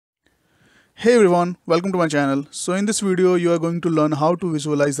Hey everyone, welcome to my channel. So in this video, you are going to learn how to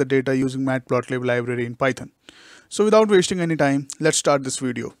visualize the data using Matplotlib library in Python. So without wasting any time, let's start this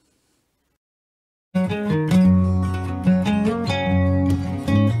video.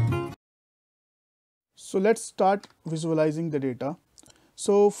 So let's start visualizing the data.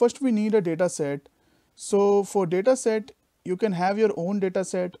 So first we need a data set. So for data set, you can have your own data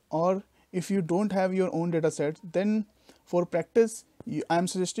set, or if you don't have your own data set, then for practice, I'm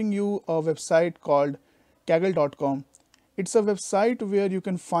suggesting you a website called kaggle.com. It's a website where you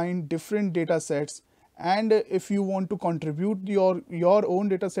can find different data sets, and if you want to contribute your own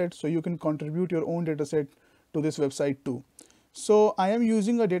data set, so you can contribute your own data set to this website too. So I am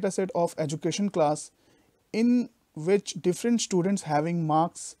using a data set of education class in which different students having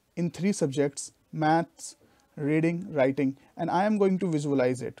marks in 3 subjects: maths, reading, writing, and I am going to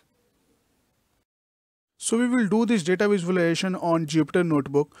visualize it. So we will do this data visualization on Jupyter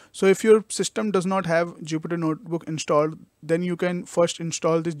Notebook. So if your system does not have Jupyter Notebook installed, then you can first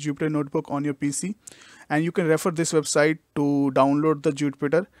install this Jupyter Notebook on your PC, and you can refer this website to download the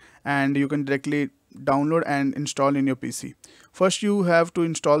Jupyter, and you can directly download and install in your PC. First you have to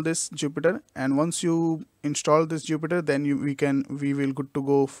install this Jupyter, and once you install this Jupyter, then we will good to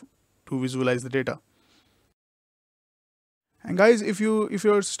go to visualize the data. And guys, if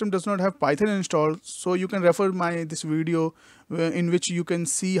your system does not have Python installed, so you can refer this video in which you can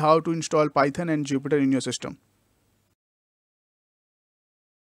see how to install Python and Jupyter in your system.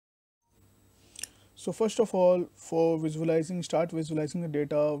 So first of all, for start visualizing the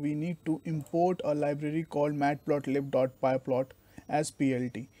data, we need to import a library called matplotlib.pyplot as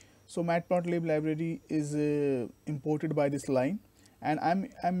PLT. So matplotlib library is imported by this line, and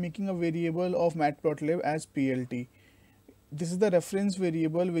I'm making a variable of matplotlib as PLT. This is the reference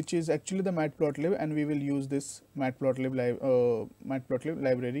variable, which is actually the matplotlib, and we will use this matplotlib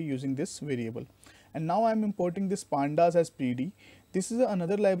library using this variable. And now I'm importing this pandas as PD. This is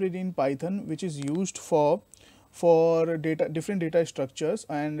another library in Python which is used for different data structures,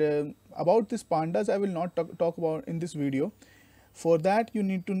 and about this pandas I will not talk about in this video. For that you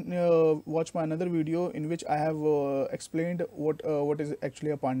need to watch my another video in which I have explained what is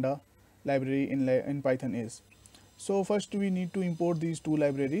actually a panda library in Python is. So first we need to import these two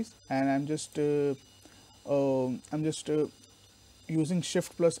libraries, and I'm just using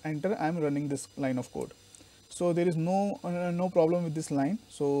shift plus enter. I'm running this line of code. So there is no problem with this line.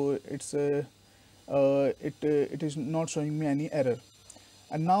 So it's it is not showing me any error.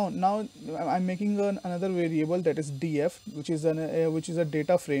 And now I'm making another variable, that is df, which is a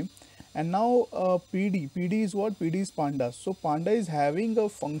data frame. And now PD is what? PD is pandas. So panda is having a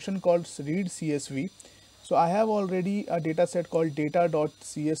function called read CSV. So I have already a data set called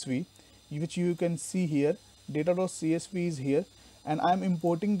data.csv, which you can see here. Data.csv is here, and I'm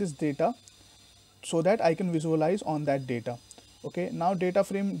importing this data so that I can visualize on that data. Okay, now data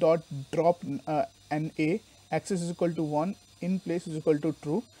frame dot drop na, access is equal to 1, in place is equal to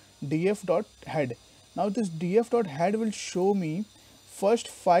true, df dot head. Now this df dot head will show me first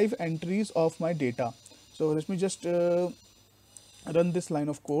 5 entries of my data. So let me just run this line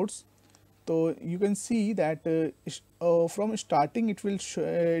of codes. So you can see that from starting it will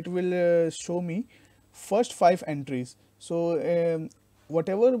show me first 5 entries. So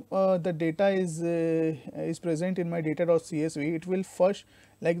whatever the data is present in my data.csv, it will first,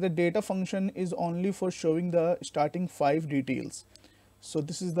 like, the data function is only for showing the starting 5 details. So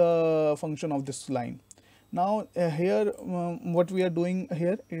this is the function of this line. Now here what we are doing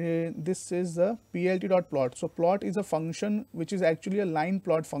here, this is the plt.plot. So plot is a function which is actually a line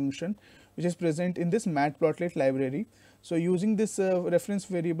plot function which is present in this matplotlib library. So using this reference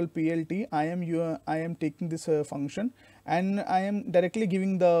variable plt, I am taking this function, and I am directly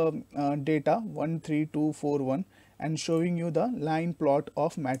giving the data 13241 and showing you the line plot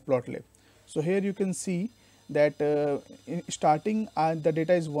of matplotlib. So here you can see that in starting the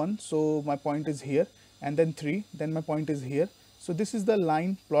data is 1, so my point is here, and then 3, then my point is here. So this is the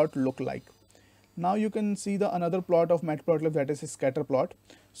line plot look like. Now you can see the another plot of matplotlib, that is a scatter plot.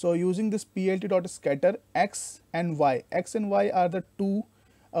 So using this plt.scatter, x and y are the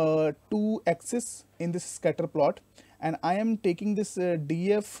two axes in this scatter plot, and I am taking this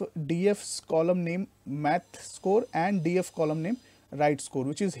df's column name math score and df column name write score,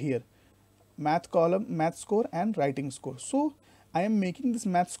 which is here. Math column math score and writing score. So I am making this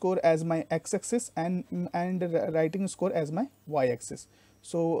math score as my x-axis and writing score as my y-axis.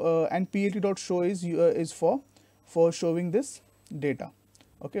 So and plt.show is for showing this data.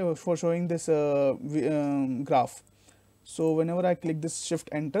 Okay, for showing this graph. So whenever I click this shift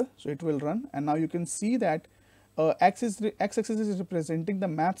enter, so it will run, and now you can see that x-axis is representing the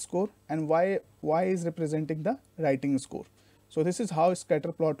math score, and y is representing the writing score. So this is how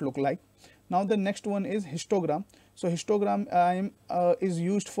scatter plot look like. Now the next one is histogram. So histogram is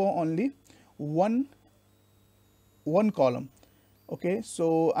used for only one column. Okay,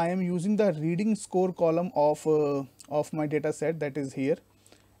 so I am using the reading score column of my data set, that is here,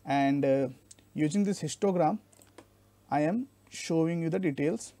 and using this histogram I am showing you the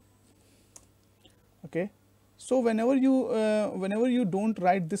details. Okay, so whenever you don't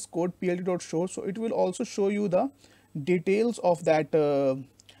write this code plt.show, so it will also show you the details of that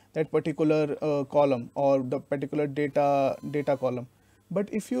that particular column or the particular data column. But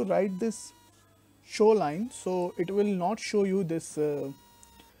if you write this show line, so it will not show you this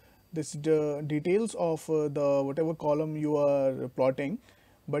details of the whatever column you are plotting,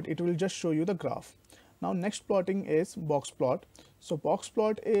 but it will just show you the graph. Now next plotting is box plot. So box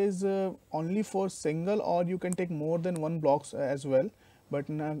plot is only for single, or you can take more than one blocks as well, but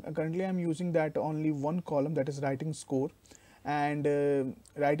currently I'm using that only one column, that is writing score. And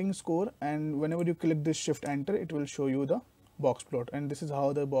and whenever you click this shift enter, it will show you the box plot, and this is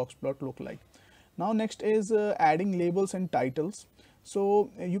how the box plot look like. Now next is adding labels and titles. So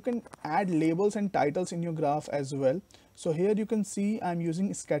you can add labels and titles in your graph as well. So here you can see I'm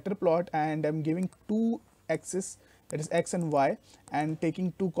using scatter plot, and I'm giving two axes, that is x and y, and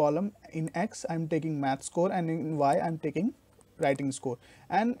taking two column. In x I'm taking math score, and in y I'm taking writing score.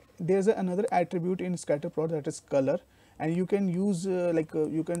 And there's another attribute in scatter plot, that is color, and you can use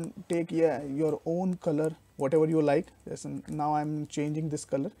you can take your own color, whatever you like. Yes, and now I'm changing this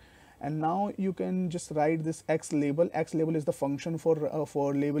color. And now you can just write this x label. X label is the function for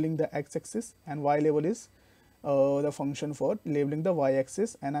labeling the x-axis, and y label is the function for labeling the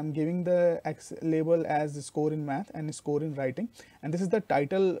y-axis. And I'm giving the x label as the score in math and score in writing. And this is the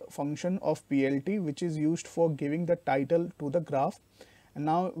title function of PLT, which is used for giving the title to the graph. And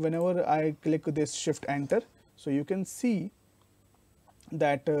now whenever I click this shift enter, so you can see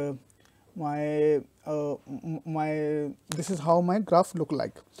that this is how my graph look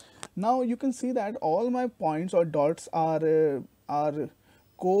like. Now you can see that all my points or dots are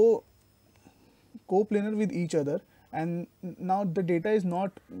coplanar with each other, and now the data is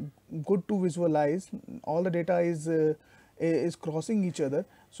not good to visualize. All the data is crossing each other.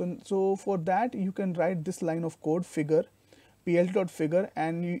 So for that you can write this line of code, figure plt.figure,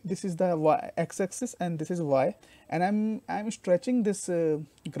 and this is the x-axis and this is y, and I'm stretching this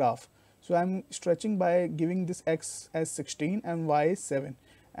graph. So I'm stretching by giving this x as 16 and y is 7,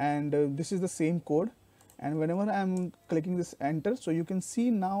 and this is the same code. And whenever I'm clicking this enter, so you can see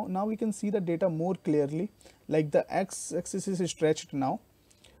now we can see the data more clearly, like the x-axis is stretched now.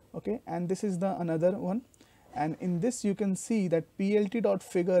 Okay, and this is the another one, and in this you can see that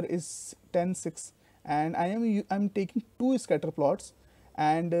plt.figure is 10:6, and I'm taking two scatter plots,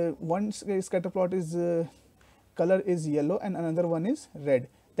 and one scatter plot is color is yellow and another one is red.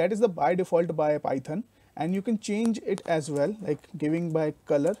 That is the by default by Python, and you can change it as well, like giving by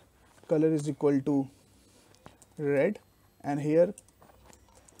color is equal to red, and here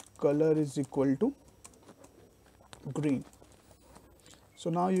color is equal to green. So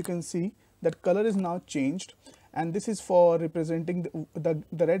now you can see that color is now changed, and this is for representing the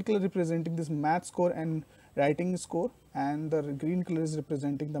red color representing this math score and writing score, and the green color is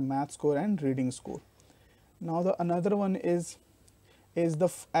representing the math score and reading score. Now the another one is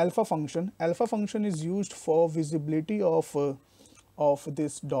the alpha function. Alpha function is used for visibility of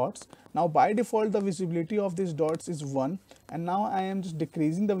these dots. Now by default the visibility of these dots is 1, and now I am just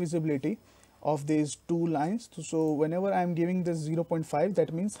decreasing the visibility of these two lines. So whenever I am giving this 0.5,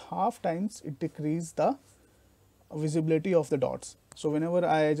 that means half times it decreases the visibility of the dots. So whenever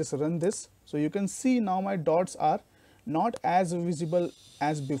I just run this, so you can see now my dots are not as visible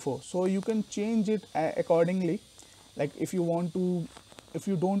as before. So you can change it accordingly, like if you want to, if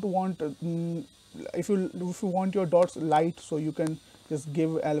you don't want if you want your dots light, so you can just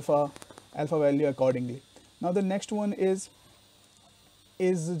give alpha value accordingly. Now the next one is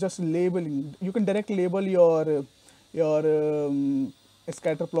just labeling. You can direct label your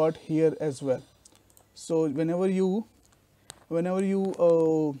scatter plot here as well. So whenever you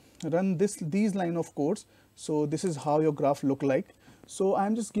run these line of codes, so this is how your graph look like. So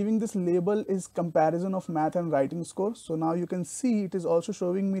I'm just giving this label is comparison of math and writing score. So now you can see it is also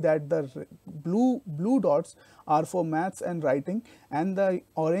showing me that the blue dots are for maths and writing, and the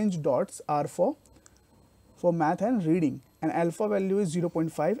orange dots are for math and reading, and alpha value is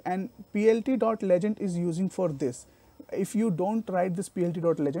 0.5, and plt.legend is using for this. If you don't write this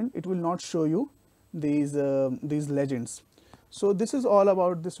plt.legend, it will not show you these legends. So this is all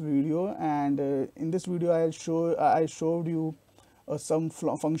about this video, and in this video I showed you some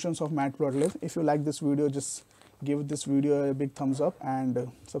functions of Matplotlib. If you like this video, just give this video a big thumbs up and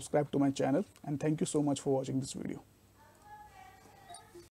subscribe to my channel, and thank you so much for watching this video.